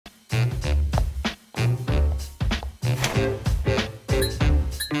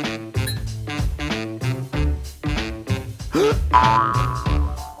Hello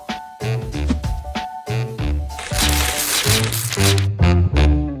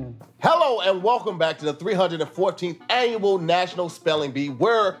and welcome back to the 314th Annual National Spelling Bee,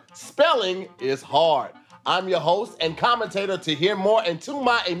 where spelling is hard. I'm your host and commentator Tahir Moore, and to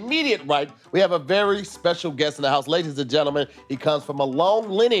my immediate right, we have a very special guest in the house. Ladies and gentlemen, he comes from a long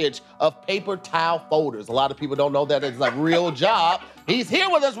lineage of paper towel folders. A lot of people don't know that it's a real job. He's here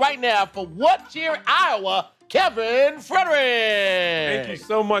with us right now for What Cheer Iowa, Kevin Frederick. Thank you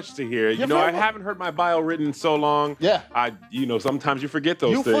so much, Tahir. You know, I haven't heard my bio written in so long. Yeah. Sometimes you forget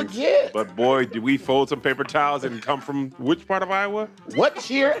those things. You forget. But boy, did we fold some paper towels and come from which part of Iowa? What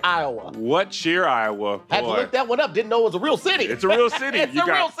Cheer, Iowa. What Cheer, Iowa. Boy. Had to look that one up. Didn't know it was a real city. It's a real city. It's a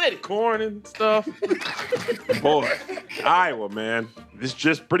real city. Corn and stuff. Boy, Iowa, man. It's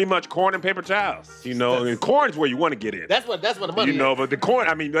just pretty much corn and paper towels. You know, and corn is where you want to get in. That's what the money is. You know, but the corn,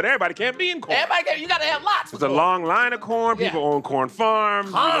 but everybody can't be in corn. You got to have lots. It's a long line of corn. Yeah. People own corn farms.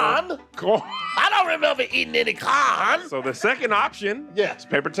 Corn? Corn. I don't remember eating any corn. So the second option is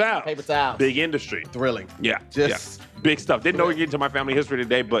paper towels. Paper towels. Big industry. Thrilling. Yeah. Big stuff. Didn't know we get into my family history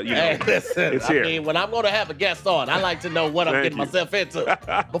today, but you know, hey, listen, it's here. I mean, when I'm going to have a guest on, I like to know what I'm getting myself into.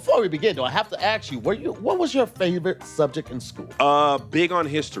 Before we begin, though, I have to ask you, what was your favorite subject in school? Big on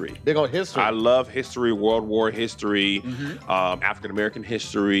history. Big on history. I love history, World War history, African-American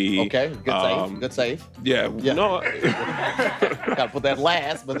history. Okay, good save. Yeah. No. Gotta put that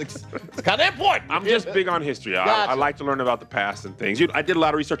last, but it's kind of important. I'm just big on history. I like to learn about the past and things. I did a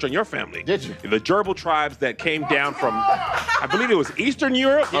lot of research on your family. Did you? The gerbil tribes that came down from, I believe it was Eastern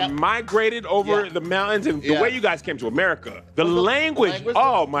Europe, migrated over the mountains, and the way you guys came to America. The language,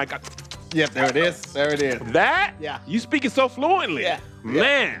 oh my God. Yeah, there it is. There it is. That? Yeah. You speak it so fluently. Yeah.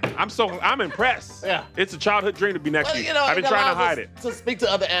 Man, I'm impressed. Yeah. It's a childhood dream to be next to you. I've been it trying to allows hide us it. To speak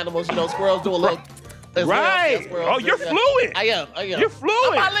to other animals, squirrels do a little. Right. Oh, you're fluent. I am. You're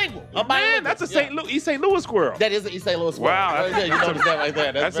fluent. I'm bilingual. Man, that's a East St. Louis squirrel. That is an East St. Louis squirrel. Wow. You noticed that right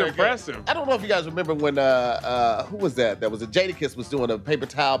there. That's impressive. Good. I don't know if you guys remember when, who was that? That was a Jadakiss was doing a paper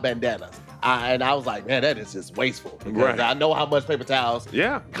towel bandanas. And I was like, man, that is just wasteful. Because I know how much paper towels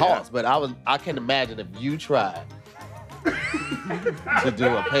cost, but I can imagine if you tried to do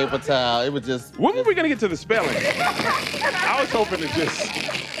a paper towel, it would just... When were we going to get to the spelling? I was hoping to just...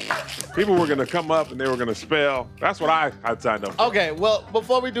 People were going to come up and they were going to spell. That's what I signed up for. Okay, well,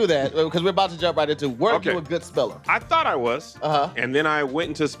 before we do that, because we're about to jump right into, were you a good speller? I thought I was. And then I went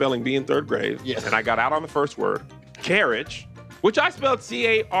into spelling bee in third grade. Yes. And I got out on the first word, carriage, which I spelled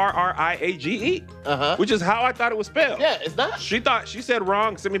C-A-R-R-I-A-G-E, which is how I thought it was spelled. Yeah, it's not. She said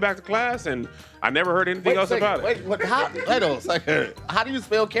wrong, sent me back to class, and I never heard anything else about it. Wait on a second. How do you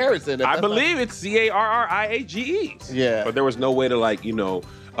spell carriage then? I believe it's C-A-R-R-I-A-G-E. Yeah. But there was no way to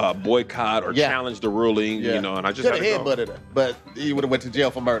boycott or challenge the ruling, and I just had to go. Headbutted her, but you would have went to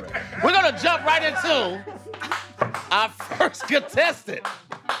jail for murder. We're gonna jump right into our first contestant.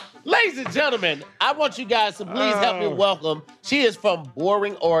 Ladies and gentlemen, I want you guys to please help me welcome. She is from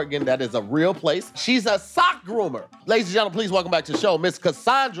Boring, Oregon. That is a real place. She's a sock groomer. Ladies and gentlemen, please welcome back to the show, Miss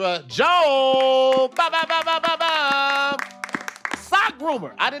Cassandra Joe. Sock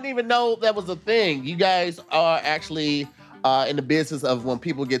groomer. I didn't even know that was a thing. You guys are actually in the business of when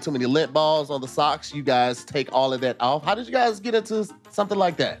people get too many lint balls on the socks, you guys take all of that off. How did you guys get into something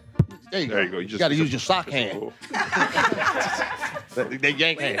like that? There you go. You got to use your sock hand. They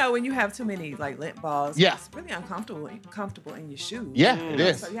yank hand. You know, when you have too many lint balls, it's really uncomfortable in your shoes. Yeah, it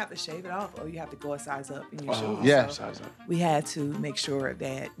is. So you have to shave it off, or you have to go a size up in your shoes. Yeah, so we had to make sure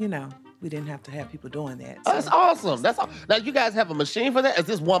that we didn't have to have people doing that. So. That's awesome. Now you guys have a machine for that? Is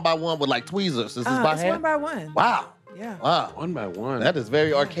this one by one with tweezers? Is this by hand? It's one by one. Wow. Yeah. Wow. One by one. That is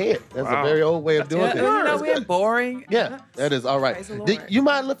very archaic. That's a very old way of doing it. We're boring. Yeah, that is all right. Do you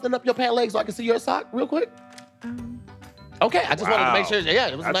mind lifting up your pant leg so I can see your sock real quick? Okay, I just wanted to make sure. Yeah,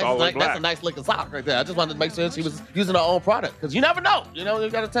 it was that's a nice looking sock right there. I just wanted to make sure she was using her own product because you never know. You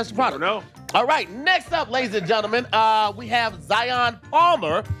got to test the product. No. All right, next up, ladies and gentlemen, we have Zion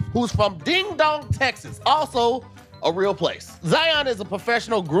Palmer, who's from Ding Dong, Texas. Also a real place. Zion is a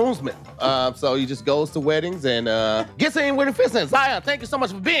professional groomsman. So he just goes to weddings and gets in where the fits in. Zion, thank you so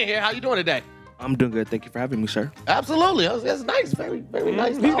much for being here. How you doing today? I'm doing good. Thank you for having me, sir. Absolutely. That's nice. Very, very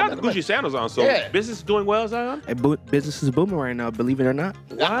nice. He's got the Gucci sandals on, so business is doing well, Zion? Hey, business is booming right now, believe it or not.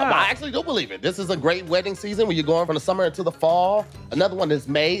 Wow. I actually do believe it. This is a great wedding season where you're going from the summer into the fall. Another one is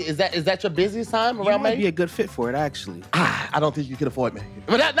May. Is that your busiest time around May? You might be a good fit for it, actually. I don't think you can afford me.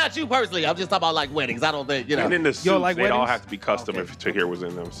 But not you personally. I'm just talking about weddings. I don't think, And then the suits, they'd all have to be custom if Tahir was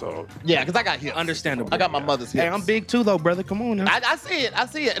in them, so. Yeah, because I got hips. Understandable. I got my mother's hips. Hey, I'm big too, though, brother. Come on now. I see it.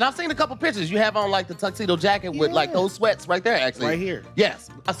 And I've seen a couple pictures. You have have on like the tuxedo jacket with like those sweats right there, actually. Right here. Yes.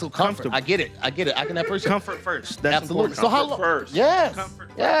 So comfort. Comfortable. I get it. I can appreciate Comfort first. That's Absolutely. important. So how long? first. Yes. Comfort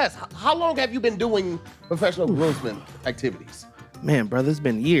first. Yes. How long have you been doing professional groomsmen activities? Man, brother, it's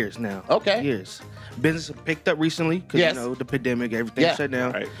been years now. Okay. Years. Business picked up recently because, Yes. you know, the pandemic, everything Yeah. shut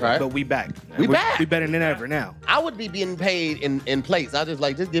down. Right. But we back. We back. We better than ever now. I would be being paid in plates. I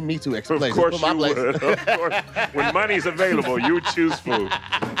just give me 2 extra Of plates. course Put my you place. would. Of course. When money's available, you would choose food.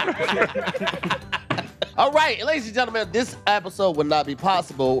 All right, ladies and gentlemen, this episode would not be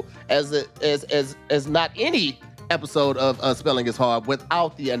possible as not any episode of Spelling is Hard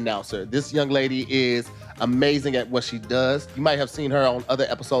without the announcer. This young lady is amazing at what she does. You might have seen her on other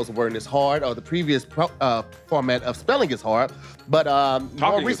episodes of Wording is Hard or the previous format of Spelling is Hard. But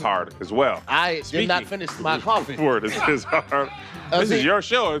Talking is hard as well. I did not finish my coffee. Word is hard. This is your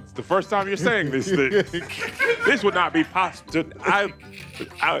show. It's the first time you're saying this thing. This would not be possible.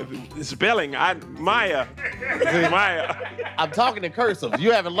 Spelling, Maya. I'm talking in cursive.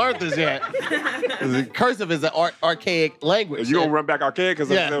 You haven't learned this yet. Cursive is an archaic language. You gonna run back archaic because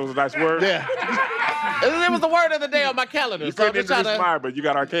that was a nice word? Yeah. It was the word of the day on my calendar. You So I'm couldn't just trying introduce to... mine, but you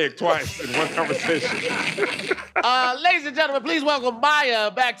got archaic twice in one conversation. Ladies and gentlemen, please welcome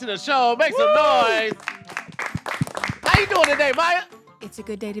Maya back to the show. Make some noise. How you doing today, Maya? It's a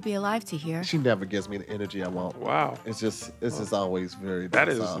good day to be alive, Tahir. She never gives me the energy I want. Wow. It's just always very... That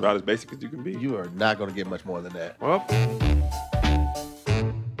is about as basic as you can be. You are not going to get much more than that. Well,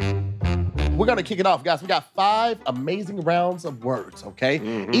 We're going to kick it off, guys. We got 5 amazing rounds of words, okay?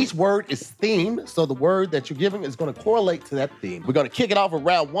 Mm-hmm. Each word is themed, so the word that you're giving is going to correlate to that theme. We're going to kick it off with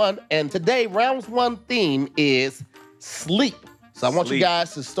round 1, and today, round 1 theme is sleep. So I want you Sleep.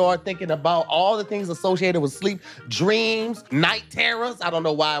 guys to start thinking about all the things associated with sleep, dreams, night terrors. I don't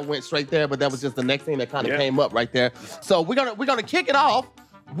know why I went straight there, but that was just the next thing that kind of came up right there. So we're gonna kick it off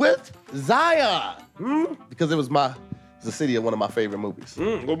with Zion, because it was the city of one of my favorite movies,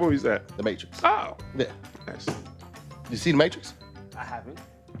 what movie is that? The Matrix. Oh, Yeah. nice. You see The Matrix? I haven't.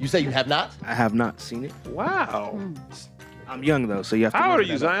 You say you have not? I have not seen it. Wow. I'm young, though, so you have to... How old are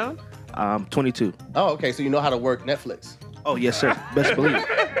remember you, that. Zion? I'm 22. Oh, okay. So you know how to work Netflix. Oh, yes, sir. Best believe.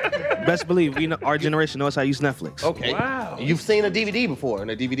 Best believe. We know, our generation knows how to use Netflix. Okay. Wow. You've seen a DVD before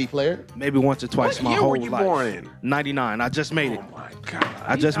in a DVD player? Maybe once or twice What my year whole were you life. born in? 99. I just made it. Oh my God.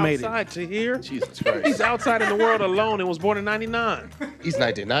 I just made it. Outside to here. Jesus Christ. He's outside in the world alone and was born in 99. He's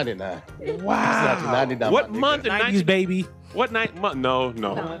 1999. Wow. He's 1999, What my nigga. month in 90s, baby. What night? No. I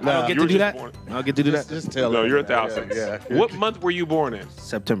don't get You to were do just that. born- I don't get to do that. Just tell No, him. you're a thousand. Yeah. What month were you born in?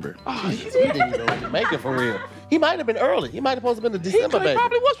 September. He didn't even make it for real. He might have been early. He might have supposed to have been the He December baby.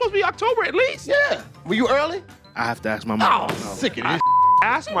 probably was supposed to be October at least. Yeah. Were you early? I have to ask my Oh, mom. sick of this.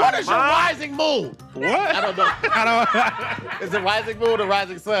 Ask my What is your mom. rising moon? What? I don't know. I don't. Is it rising moon or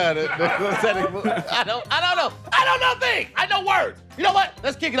rising sun? The setting moon? I don't know. I don't know things. I know words. You know what?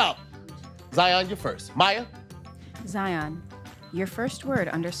 Let's kick it off. Zion, you're first. Maya? Zion, your first word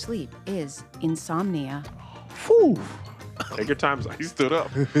under sleep is insomnia. Whew. Take your time. He stood up.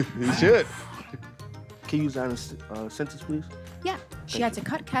 You should. Can you use that in a sentence, please? Yeah, she had to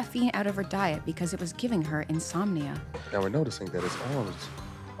cut caffeine out of her diet because it was giving her insomnia. Now we're noticing that his arms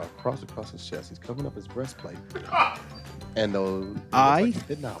are crossed across his chest. He's covering up his breastplate. And those... I-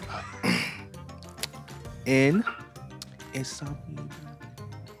 Did not. In insomnia.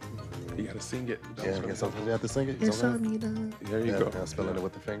 You gotta sing it. Yeah, I guess sometimes you have to sing it. Insomnia. There you go. Now spelling it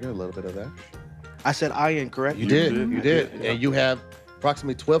with the finger, a little bit of that. I said I in, correct? You did. did. You did. Yeah. And you have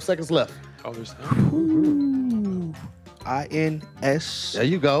approximately 12 seconds left. Oh, there's INSOMNIA. There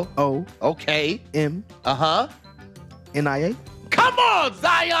you go. Okay. Uh-huh. Come on,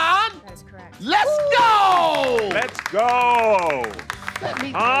 Zion! That is correct. Let's go! Let's go. Let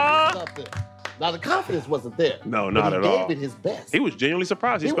me tell you something. Now, the confidence wasn't there. No, but not at all. He gave it his best. He was genuinely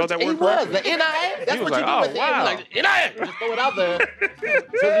surprised. He spelled that word He was. correctly. The NIA, that's He was what you like, do oh, at the wow. end. Like, NIA, just throw it out there.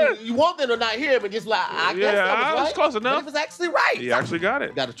 So you want them to not hear it, but just like, I guess Yeah, that was that's right. close But enough. it was actually right. He actually got it.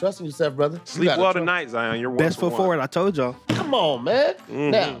 You got to trust in yourself, brother. You Sleep gotta well trust- tonight, Zion. You're one Best for foot forward. I told y'all. Come on, man.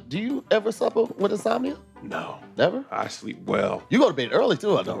 Mhm. Now, do you ever suffer with insomnia? No, Never? I sleep well. You go to bed early,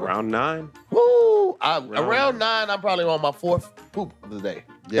 too, I know. Around 9 Woo! Around 9, I'm probably on my 4th poop of the day.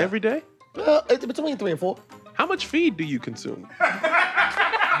 Yeah. every day. It's between 3 and 4. How much feed do you consume?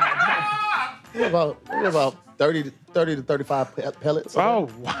 Maybe about 30 to 35 pellets. Oh,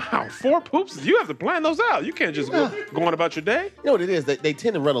 wow. 4 poops? You have to plan those out. You can't just go on about your day. You know what it is? They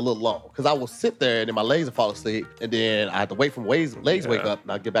tend to run a little long because I will sit there and then my legs will fall asleep and then I have to wait for legs wake up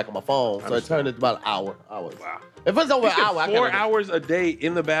and I get back on my phone. So it turned into about an hour. Hours. Wow. If it's over You an spend hour, I 4 can't. hours a day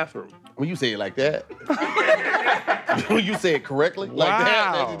in the bathroom. When you say it like that, When you say it correctly, Wow. like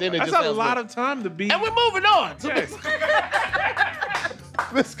that, then it That's just a sounds lot good. of time to be. And we're moving on to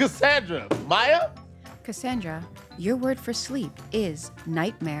Miss Cassandra. Maya? Cassandra, your word for sleep is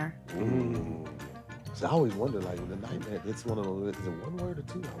nightmare. So I always wonder, like, the nightmare, it's one of those, is it one word or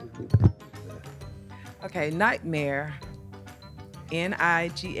two? I always do. Okay, nightmare. Nightmare.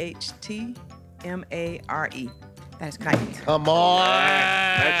 That is correct. Come on.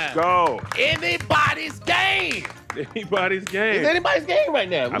 Let's go. Anybody's game. Anybody's It's game. anybody's game right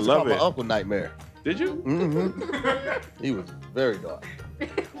now. We I used to love call it. my uncle Nightmare. Did you? He was very dark.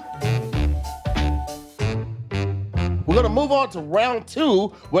 We're gonna move on to round 2,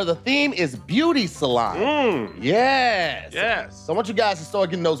 where the theme is beauty salon. Yes. Yes. So I want you guys to start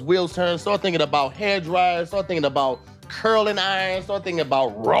getting those wheels turned. Start thinking about hair dryers. Start thinking about curling irons. Start thinking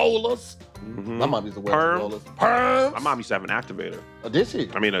about rollers. My mom used to wear Perms. rollers. Perms. My mom used to have an activator. Oh, did she?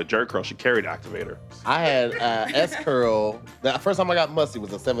 I mean, a jerk curl. She carried activator. I had S curl. The first time I got musty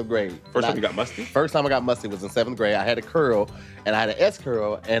was in 7th grade. First time you got musty? First time I got musty was in 7th grade. I had a curl and I had an S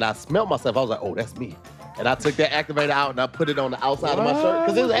curl and I smelled myself. I was like, oh, that's me. And I took that activator out and I put it on the outside of my shirt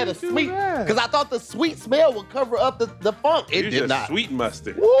because it had a sweet. Because I thought the sweet smell would cover up the funk. It You did just not. sweet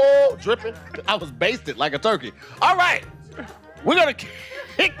musted. Woo, dripping. I was basted like a turkey. All right, we're gonna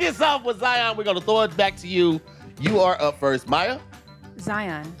kick this off with Zion. We're gonna throw it back to you. You are up first, Maya.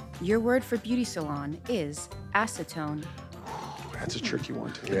 Zion, your word for beauty salon is acetone. That's a tricky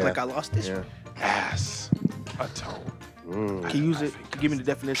one, too. Yeah. Like I lost this. Yeah. Ass. A tone. Can you use it? Give me the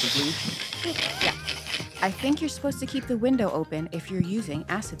definition, please. Yeah. I think you're supposed to keep the window open if you're using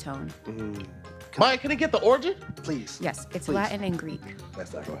acetone. Maya, can I get the origin? Please. Yes, it's Please. Latin and Greek.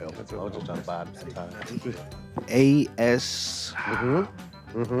 That's not gonna help. I was just trying to buy some time. A-S.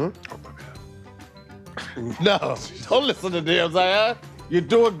 No, don't listen to them, Zion. You're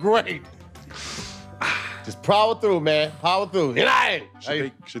doing great. Just power through, man. Power through. And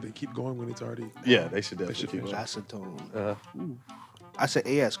Should they keep going when it's already... Yeah, they should They should definitely keep going. Acetone. I said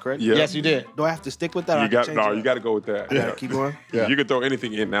A-S, correct? Yeah. Yes, you did. Do I have to stick with that? or I You can got change it up? you got to go with that. I gotta keep going. Yeah. You can throw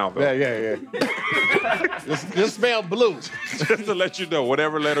anything in now, though. Yeah. Just smell blue. Just to let you know,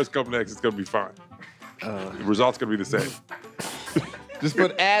 whatever letters come next, it's gonna be fine. The result's gonna be the same. Just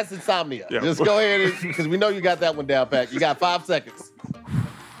put ass insomnia. Yeah. Just go ahead, because we know you got that one down pat. You got 5 seconds.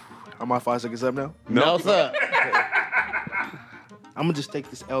 Am I 5 seconds up now? No, sir. I'm gonna just take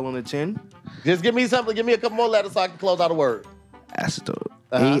this L on the chin. Just give me something. Give me a couple more letters so I can close out a word. Acetone.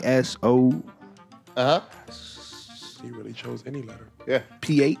 Uh-huh. A-S-O. He really chose any letter. Yeah.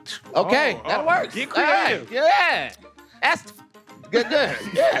 P-H. Okay, Oh, that works. get All right, creative. yeah. That's good.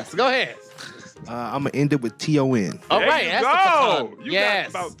 Yes, go ahead. I'm gonna end it with T-O-N. All There right, you that's go. the You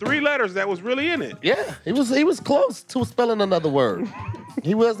yes. got about 3 letters that was really in it. Yeah, he was close to spelling another word.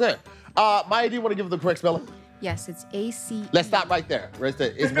 He was there. Maya, do you want to give the correct spelling? Yes, it's A-C-E. Let's stop right there. Right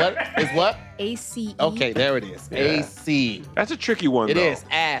there. Is what? Is what? A-C-E. Okay, there it is. Yeah. A-C. That's a tricky one, It though. is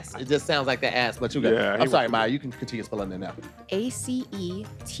ass. It just sounds like the ass, but you got. Yeah, I'm sorry, Maya. You can continue spelling it now.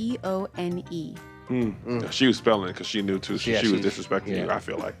 A-C-E-T-O-N-E. She was spelling it because she knew too. Yeah, she was she- disrespecting you, yeah. I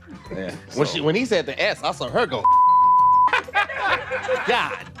feel like. Yeah. So- When he said the S, I saw her go.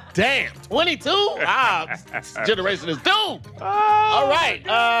 God damn. 22? This generation is doomed. All right.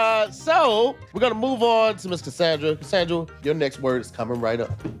 So we're gonna move on to Miss Cassandra. Cassandra, your next word is coming right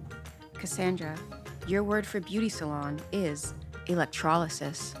up. Cassandra, your word for beauty salon is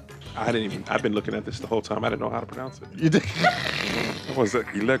electrolysis. I've been looking at this the whole time. I didn't know how to pronounce it. You did. What was it?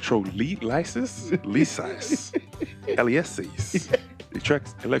 Electrolysis? Lysis. L-E-S-C-S.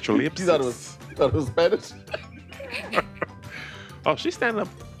 Electrolysis. You thought it was Spanish? Oh, she's standing up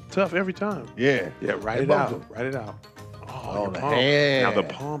tough every time. Yeah. Yeah, write They it both out. do. Write it out. Oh, Oh, your the palm. hand. Now the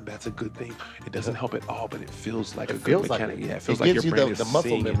palm, that's a good thing. It doesn't help at all, but it feels like a good feels like mechanic. it. Yeah, it feels It like gives your you brain the is muscle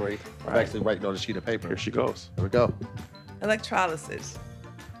seeing it. memory of Right. actually writing on a sheet of paper. Here she goes. There we go. Electrolysis.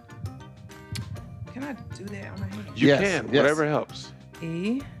 Can I do that on my hand? You Yes, can, yes. whatever helps.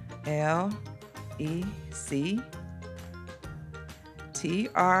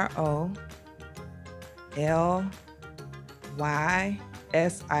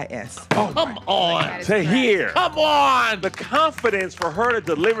 E-L-E-C-T-R-O-L-Y-S-I-S. Oh, Come on. That is Tahir. Come on. The confidence for her to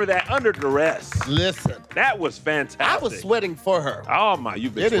deliver that under duress. Listen, That was fantastic. I was sweating for her. Oh my,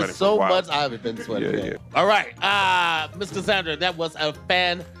 you've been It sweating is for a so while. much I haven't been sweating. Yeah, yet. All right, Miss Cassandra, that was a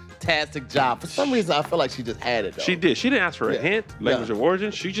fantastic job. For some reason, I feel like she just had it. Though. She did. She didn't ask for a Yeah. hint, language Yeah. of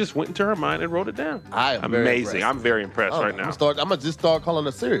origin. She just went into her mind and wrote it down. I am very amazing. impressed. I'm very impressed right now. I'm gonna just start calling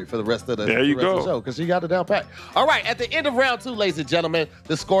her Siri for the rest of the, There you the rest of go. the show because she got it down pat. All right, at the end of round 2, ladies and gentlemen,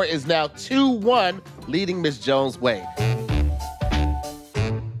 the score is now 2-1, leading Miss Jones' way.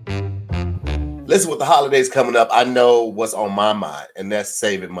 Listen, with the holidays coming up, I know what's on my mind, and that's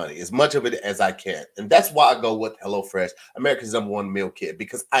saving money, as much of it as I can. And that's why I go with HelloFresh, America's #1 meal kit,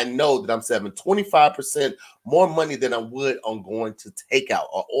 because I know that I'm saving 25% more money than I would on going to takeout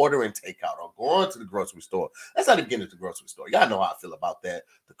or ordering takeout or going to the grocery store. That's not even getting to the grocery store. Y'all know how I feel about that.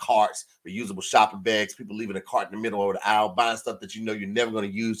 The carts, reusable shopping bags, people leaving a cart in the middle of the aisle, buying stuff that you know you're never going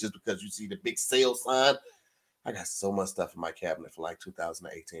to use just because you see the big sale sign. I got so much stuff in my cabinet for like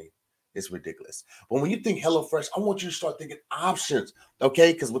 2018. It's ridiculous. But when you think HelloFresh, I want you to start thinking options,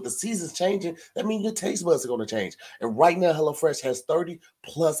 okay? Because with the seasons changing, that means your taste buds are going to change. And right now, HelloFresh has 30+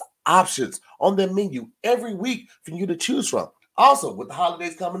 options on their menu every week for you to choose from. Also, with the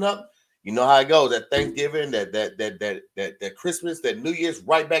holidays coming up, you know how it goes. That Thanksgiving, that Christmas, that New Year's,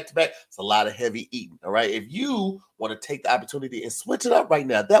 right back to back. It's a lot of heavy eating, all right? If you want to take the opportunity and switch it up right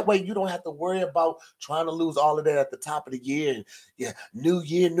now, that way you don't have to worry about trying to lose all of that at the top of the year. And yeah, new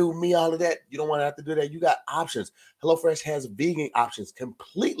year, new me, all of that. You don't want to have to do that. You got options. HelloFresh has vegan options,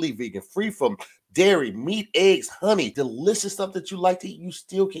 completely vegan, free from dairy, meat, eggs, honey, delicious stuff that you like to eat. You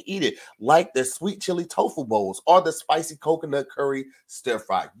still can eat it, like the sweet chili tofu bowls or the spicy coconut curry stir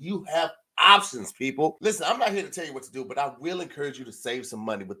fry. You have options, people. Listen, I'm not here to tell you what to do, but I will encourage you to save some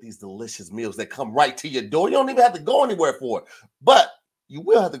money with these delicious meals that come right to your door. You don't even have to go anywhere for it, but you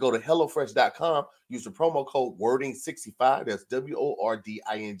will have to go to HelloFresh.com, use the promo code WORDING65, that's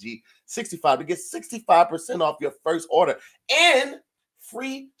WORDING 65 to get 65% off your first order and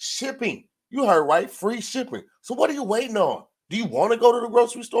free shipping. You heard right, free shipping. So what are you waiting on? Do you want to go to the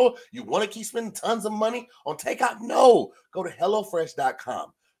grocery store? You want to keep spending tons of money on takeout? No. Go to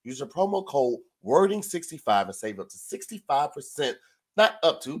HelloFresh.com. Use the promo code WORDING65 and save up to 65%, not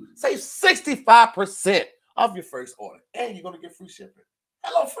up to, save 65% off your first order. And you're going to get free shipping.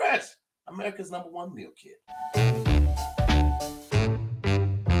 HelloFresh, America's #1 meal kit.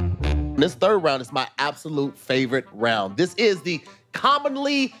 This third round is my absolute favorite round. This is the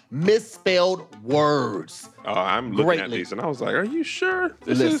commonly misspelled words. Oh, I'm looking at these and I was like, are you sure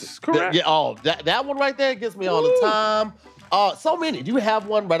this is correct? Yeah, that one right there gets me all the time. So many. Do you have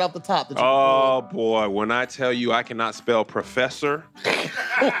one right off the top? That you boy, when I tell you I cannot spell professor,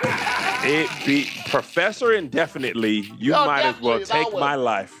 it be professor indefinitely, you might as well take my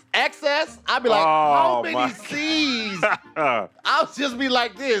life. Excess, I'd be like, how many C's? I'll just be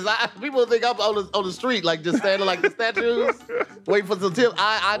like this. People think I'm on the street, like just standing like the statues, waiting for some tips.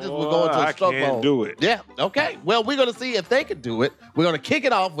 I just was going to a stroke mode. I can't do it. Yeah, okay. Well, we're going to see if they can do it. We're going to kick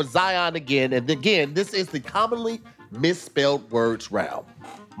it off with Zion again. And again, this is the commonly misspelled words round.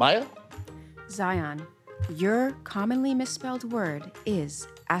 Maya? Zion, your commonly misspelled word is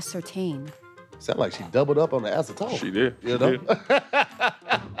ascertain. Sound like she doubled up on the acetone. She did. You know?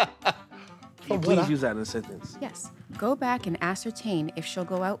 Can you please use that in a sentence? Yes. Go back and ascertain if she'll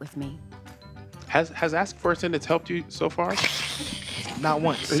go out with me. Has asking for a sentence helped you so far? Not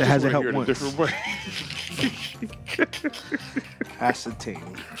once. It hasn't helped once. A different way. Ascertain.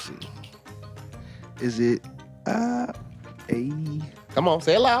 Let's see. Is it A? Come on,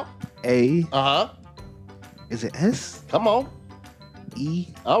 say it loud. A. Uh-huh. Is it S? Come on. E.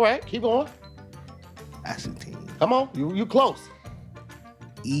 All right, keep going. Ascertain. Come on, you close.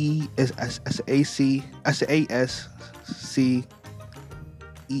 E is A-C. I said A-S-C-E-N-T-O-N.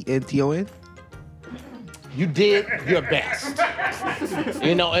 You did your best.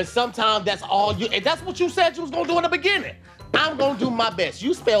 You know, and sometimes that's all you, and that's what you said you was gonna do in the beginning. I'm gonna do my best.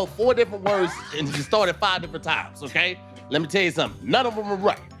 You spelled 4 different words and you started 5 different times, okay? Let me tell you something. None of them were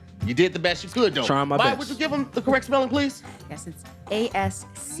right. You did the best you could, though. Trying my Maya, best. would you give them the correct spelling, please? Yes, it's A-S-C-E-R-T-A-I-N.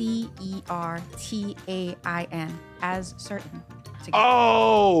 As certain.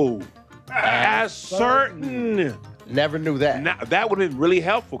 Oh, as certain. Never knew that. Now, that would have been really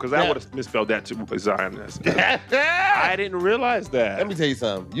helpful because I would have misspelled that too, Zion. I didn't realize that. Let me tell you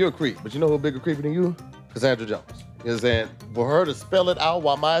something. You're a creep, but you know who a bigger creep than you? Cassandra Jones. You know what I'm saying? For her to spell it out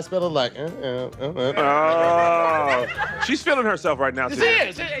while Maya spell it like, Oh, she's feeling herself right now, too. She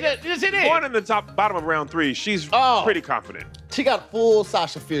is. One in the bottom of round 3, she's pretty confident. She got full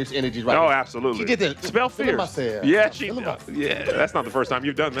Sasha Fierce energy right now. Oh, absolutely. She did that. Spell fierce. Yeah, yeah, that's not the first time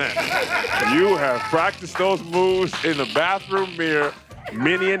you've done that. You have practiced those moves in the bathroom mirror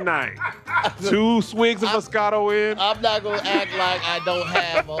many a night. 2 swigs of Moscato in. I'm not going to act like I don't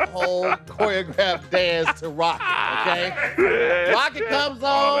have a whole choreographed dance to rock it, okay? Rock it comes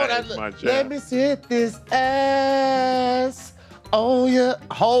on. Let me sit this ass on your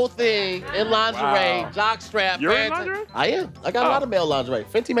whole thing in lingerie, jock strap. You're in lingerie? I am. I got a lot of male lingerie.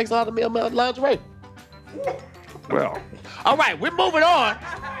 Fenty makes a lot of male lingerie. Well. All right, we're moving on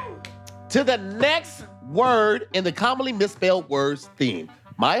to the next word in the commonly misspelled words theme.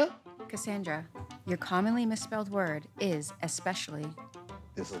 Maya? Cassandra, Your commonly misspelled word is especially.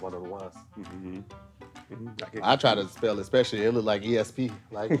 This is one of the ones. Mm-hmm. I try to spell especially. It look like ESP,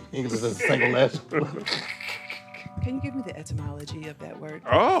 like English is a single letter. Can you give me the etymology of that word?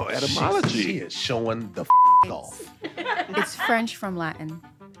 Oh, She etymology. is showing the off. It's French from Latin.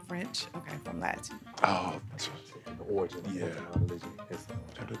 French? Okay, from Latin. Oh, The origin of Yeah. etymology.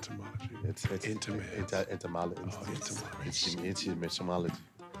 etymology. It's Intimate. Etymology. Oh, etymology. It's etymology.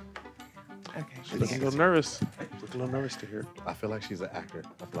 Okay. She's looking a little nervous. Looking a little nervous to hear. I feel like she's an actor.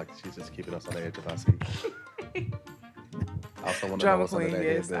 I feel like she's just keeping us on the edge of our seat. I also want to know Drama what's under queen, that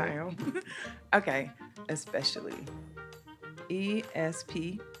yes, head I there. am. Okay, especially.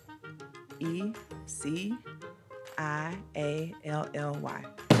 ESPECIALLY.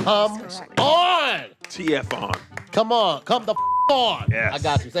 Come Correct. on! TF on. Come on. Come the on. Yes. I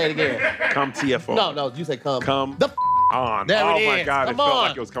got you. Say it again. Come TF on. No, you say come. Come the on. There Oh it my is. God, Come it felt on.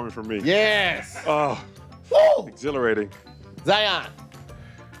 like it was coming from me. Yes. Oh, Woo! exhilarating. Zion.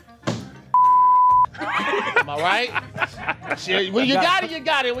 Am I right? Shit, when you got it, you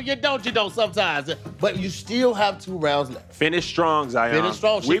got it. When you don't, you don't sometimes. But you still have 2 rounds left. Finish strong, Zion. Finish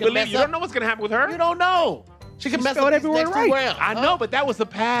strong. She We can believe. mess You up. don't know what's going to happen with her. You don't know. She can mess up spelled these every word next 2 right. rounds. I know, but that was the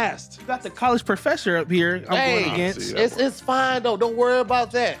past. You got the college professor up here. I'm Hey, going against. see. it's fine though. Don't worry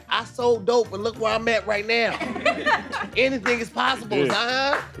about that. I so dope, and look where I'm at right now. Anything is possible, Yeah.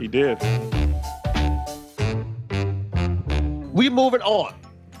 Zion. He did. We moving on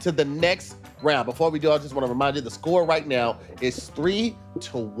to the next round. Before we do, I just want to remind you the score right now is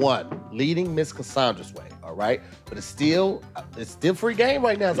 3-1, leading Miss Cassandra's way. All right, but it's still free game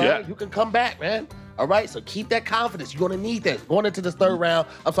right now, Zion. Yeah. You can come back, man. All right, so keep that confidence. You're gonna need that going into this third round.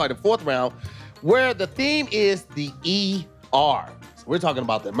 I'm sorry, the 4th round, where the theme is the ER. So we're talking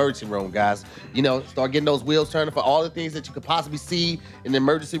about the emergency room, guys. You know, start getting those wheels turning for all the things that you could possibly see in the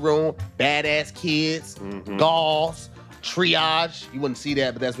emergency room. Badass kids, gauze, triage. You wouldn't see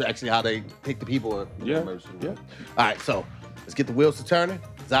that, but that's actually how they pick the people in the emergency room. All right, so let's get the wheels to turning.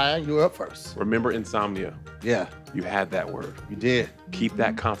 Zion, you're up first. Remember insomnia. Yeah, You had that word. you did. Keep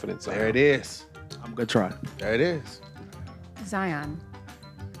that confidence. Zion. There it is. I'm going to try. There it is. Zion.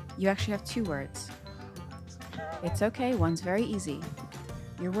 You actually have 2 words. It's okay, one's very easy.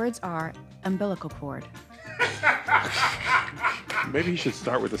 Your words are umbilical cord. Maybe he should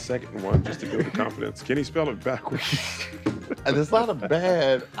start with the second one just to build the confidence. Can he spell it backwards? And it's not a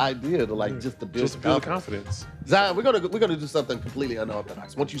bad idea to just to build, Just build the confidence. Zion, we're gonna do something completely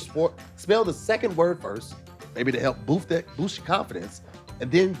unorthodox. Once you spell the second word first, maybe to help boost your confidence,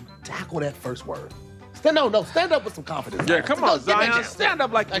 and then tackle that first word. Stand up with some confidence. Yeah, come on, Get back Zion. down. Stand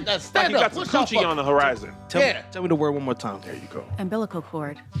up like that. Stand you up. got some Push off coochie on the horizon. Tell me the word one more time. There you go. Umbilical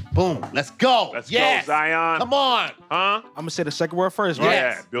cord. Boom. Let's go. Let's Yes. go, Zion. Come on. Huh? I'm going to say the second word first, right?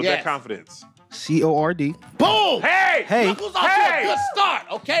 Yes. Yeah, build Yes. that confidence. CORD. Boom. Hey! Hey. Look who's off to a good start.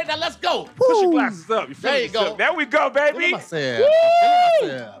 Okay, now let's go. Push your glasses up. You feel There you go. There we go, baby. Feeling myself. I'm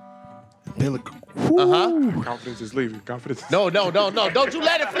feeling myself. Umbilical. Confidence is leaving. Confidence. No. Don't you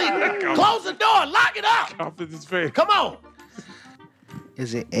let it flee. Close the door. Lock it up. Confidence is fake. Come on.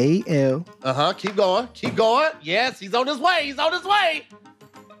 Is it AL? Keep going. Keep going. Yes, he's on his way. He's on his way.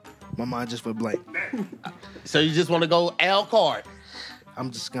 My mind just went blank. So you just want to go L card. I'm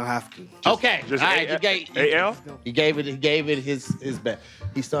just going to have to. Okay. Just All right. AL? He gave it his best.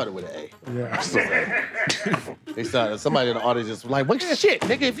 He started with an A. Yeah, I'm sorry. He started. Somebody in the audience just was like, "What shit,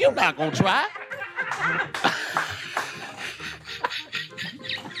 nigga? If you not gonna try."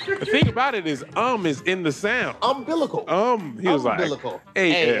 The thing about it is in the sound. Umbilical. He was Umbilical. like,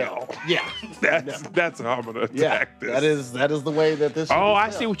 AL. Yeah. That's how I'm gonna Yeah. attack this. That is the way that this. Oh, I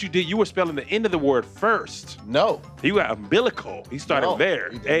see what you did. You were spelling the end of the word first. No. He got umbilical. He started No, there.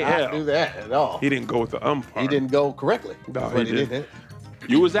 He did not do AL. that at all. He didn't go with the part. He didn't go correctly. No, That's what he didn't. did.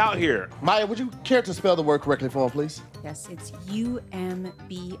 You was out here. Maya, would you care to spell the word correctly for him, please? Yes, it's umbilical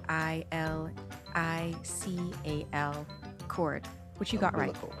cord. Which you got right.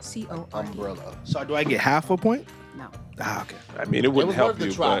 Umbilical. CORD. Umbrella. So do I get half a point? No. Okay. I mean, it It wouldn't was help worth the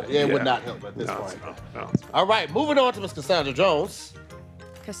you, try. but Yeah, it would not help at this point. No. All right, moving on to Miss Cassandra Jones.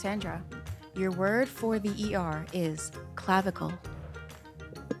 Cassandra, your word for the ER is clavicle.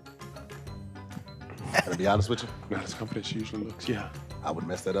 Can I be honest with you? Not as confident she usually looks. Yeah. I would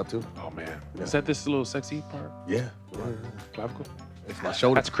mess that up too. Oh man. Yeah. Is that this little sexy part? Yeah. Clavicle? It's my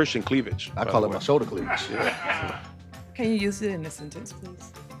shoulder. That's Christian cleavage. I by call the it my way. shoulder cleavage. Yeah. Can you use it in a sentence,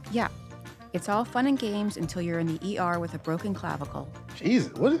 please? Yeah. It's all fun and games until you're in the ER with a broken clavicle.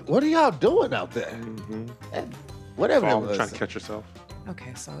 Jesus, what are y'all doing out there? And whatever it Oh, was. trying to catch yourself.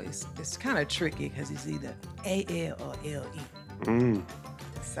 Okay, so it's kind of tricky because it's either AL or LE. Mm.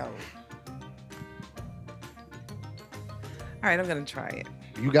 So All right, I'm gonna try it.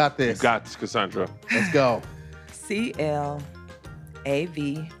 You got this. You got this, Cassandra. Let's go. CLAVICLE.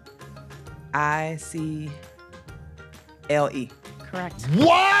 Correct.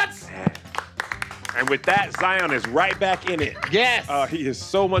 What? And with that, Zion is right back in it. Yes. He is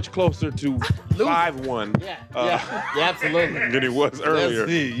so much closer to 5-1 Yeah, absolutely. than he was earlier.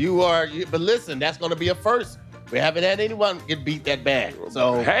 Let's see. But listen, that's going to be a first. We haven't had anyone get beat that bad.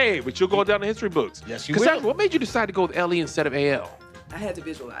 So Hey, but you'll go down the history books. Yes, you Cassandra, will. what made you decide to go with LE instead of AL? I had to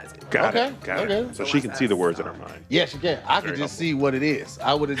visualize it. Got Okay, it. Got okay. it. So she can see the words in her mind. yes, you can. I could just see what it is.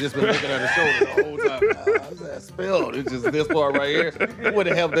 I would have just been looking at her shoulder the whole time. How's that spelled? It's just this part right here. It would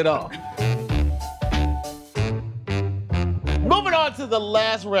have helped it all. Moving on to the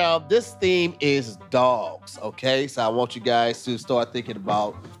last round. This theme is dogs. Okay, so I want you guys to start thinking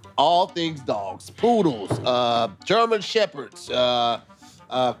about all things dogs: poodles, German shepherds,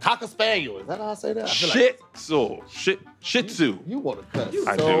 cocker spaniel. Is that how I say that? I feel like Shih Tzu. you want to cuss.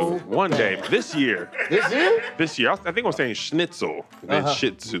 I so do. One day. bad. This year. This year? I think I'm saying schnitzel and then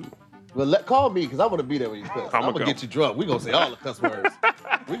Shih Tzu. Well, call me, because I want to be there when you cuss. I'm I'ma going to go. get you drunk. We're going to say all the cuss words.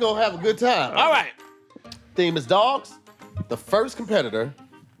 We're going to have a good time. All right. Theme is dogs. The first competitor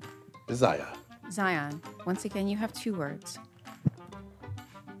is Zion. Zion, once again, you have 2 words.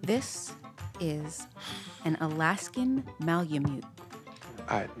 This is an Alaskan Malamute.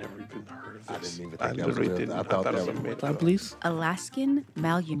 I had never even heard of this. I didn't even think I that was literally real. didn't. I thought that it was was a made Time, up. please. Alaskan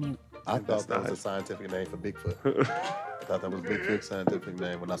Malamute. I thought that was a nice. scientific name for Bigfoot. I thought that was Bigfoot's scientific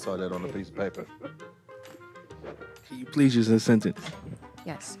name when I saw that on a piece of paper. Can you please use a sentence?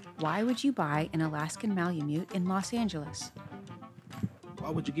 Yes. Why would you buy an Alaskan Malamute in Los Angeles?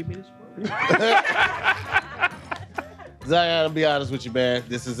 Why would you give me this? Zion, I'll be honest with you, man.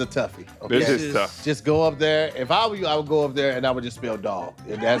 This is a toughie. Okay? This is tough. Just go up there. If I were you, I would go up there and I would just spell dog.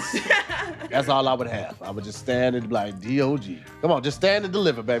 And that's all I would have. I would just stand and be like, D-O-G. Come on, just stand and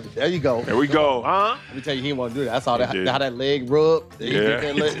deliver, baby. There you go. There we go, huh? Let me tell you, he didn't want to do that. I saw that, He did. how that leg rubbed. He did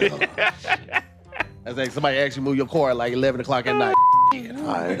that leg. Yeah. That's like somebody actually move your car at like 11 o'clock at night. All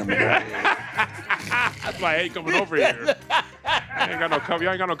right, I'm gonna That's why I hate coming over here. You ain't got no cover. You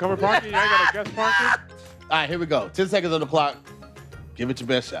ain't got no cover parking. You ain't got no guest parking. All right, here we go. 10 seconds on the clock. Give it your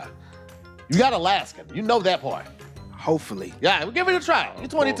best shot. You got Alaskan. You know that part. Hopefully. Yeah, we'll give it a try. You're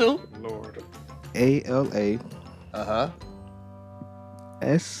 22. Oh, Lord. ALA Uh-huh.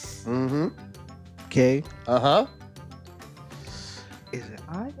 S Mm-hmm. K. Uh-huh. Is it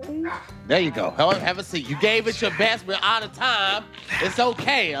IA? There you go. Have a seat. You gave it your best. We're out of time. It's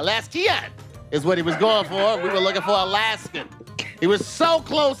okay. Alaskian is what he was going for. We were looking for Alaskan. He was so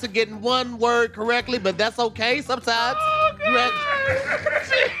close to getting one word correctly, but that's okay. Sometimes you had...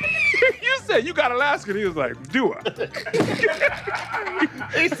 You said you got Alaskan. He was like, do I?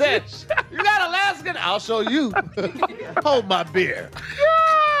 He said, you got Alaskan? I'll show you. Hold my beer.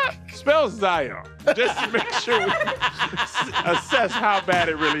 Spell Zion. Just to make sure we assess how bad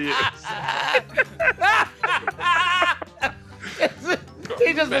it really is.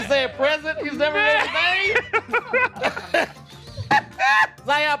 He just been saying present. He's never made a name.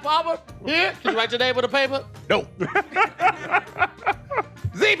 Zion Palmer, here. Can you write your name on the paper? No.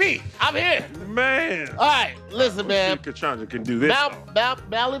 ZP, I'm here. Man. All right, listen, man. Cassandra can do this.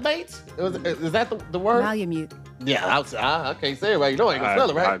 Malamute? Is that the word? Malamute. Yeah, I can't say it right. You know I ain't gonna spell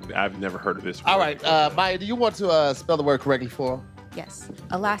it right. I've never heard of this. All right, Maye, do you want to spell the word correctly for him? Yes.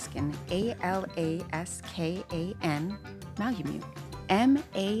 Alaskan. A-L-A-S-K-A-N. Malamute.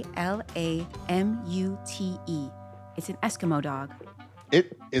 M-A-L-A-M-U-T-E. It's an Eskimo dog.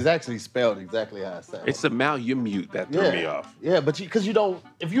 It is actually spelled exactly how it sounds. It's the Malamute that threw me off. Yeah, but because you don't,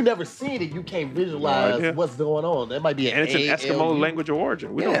 if you never seen it, you can't visualize idea. what's going on. That might be an And it's an Eskimo A-L-U. language of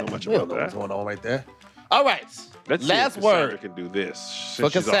origin. We don't know much we about don't know what's that. going on right there. All right, Let's last see if Cassandra word. can do this. For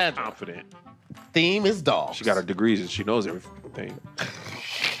Since she's all Cassandra. confident. Theme is dogs. She got her degrees and she knows everything.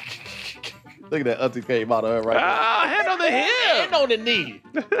 Look at that auntie came out of her right now. Ah, hand on the hip. Hand on the knee.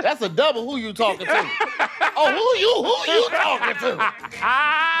 That's a double. Who you talking to? Oh, who you talking to?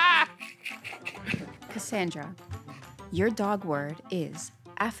 Cassandra, your dog word is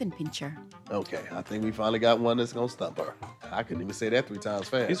Affenpinscher. Okay, I think we finally got one that's gonna stump her. I couldn't even say that 3 times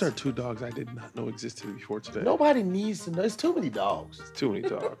fast. These are 2 dogs I did not know existed before today. Nobody needs to know. There's too many dogs. Too many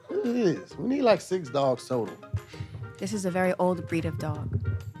dogs. It is. We need like 6 dogs total. This is a very old breed of dog.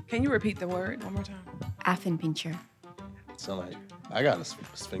 Can you repeat the word one more time? Affenpinscher. So like, I got a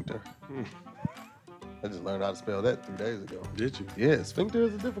sphincter. I just learned how to spell that 3 days ago. Did you? Yeah, sphincter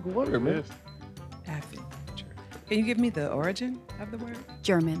is a difficult word, man. Yes. Affenpinscher. Can you give me the origin of the word?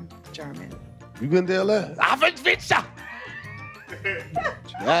 German. German. You couldn't tell that? Affenpinscher.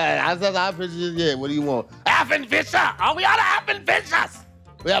 Yeah, I said Affenpinscher. Yeah, what do you want? Affenfischer. Are we out of Affenfischers?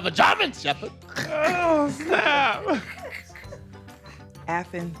 We have a German Shepherd. Oh, snap.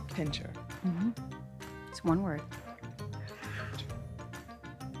 Affen pincher. It's one word.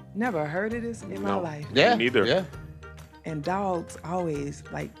 Never heard of this in my life. Yeah. Me neither. Yeah. And dogs always,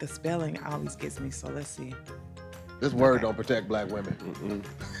 like, the spelling always gets me, so let's see. This word don't protect black women.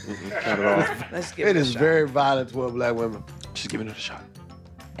 Not at all. Let's give It it a is shot. very violent toward black women. She's giving it a shot.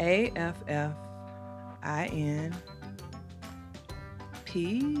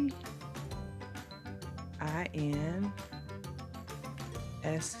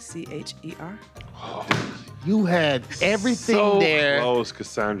 AFFINPINSCHER. You had everything so there close,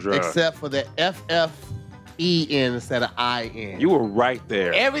 Cassandra. except for the FFEN instead of IN. You were right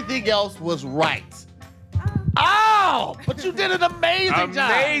there. Everything else was right. Oh, but you did an amazing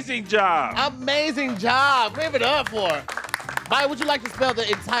job. Amazing job. Amazing job. Give it up for her. Maye, would you like to spell the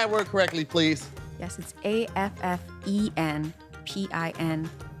entire word correctly, please? Yes, it's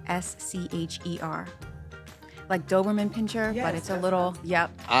AFFENPINSCHER. Like Doberman Pinscher, Yes, but it's a that's little, yep.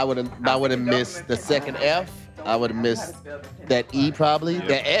 I would have missed the second F. I would have missed that E probably. Yeah.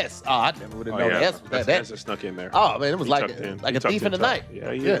 The S. Oh, I never would have Oh, known yeah. the S. That's That. that snuck in there. Oh, man, it was He like tucked in. a He tucked thief in the tough. night.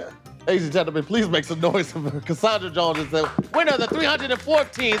 Yeah. Ladies and gentlemen, please make some noise for Cassandra Jones is the winner of the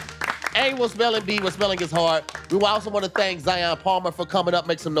 314th annual Spelling Bee where spelling is hard. We also want to thank Zion Palmer for coming up.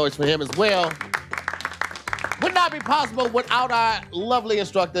 Make some noise for him as well. Would not be possible without our lovely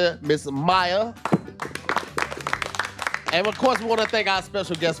instructor, Miss Maye. And of course, we want to thank our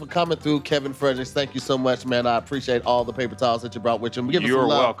special guest for coming through, Kevin Fredericks. Thank you so much, man. I appreciate all the paper towels that you brought with you. Give us You're some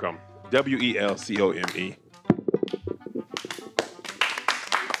love. welcome. WELCOME.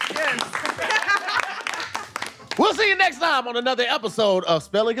 We'll see you next time on another episode of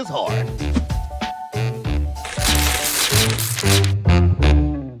Spelling is Hard.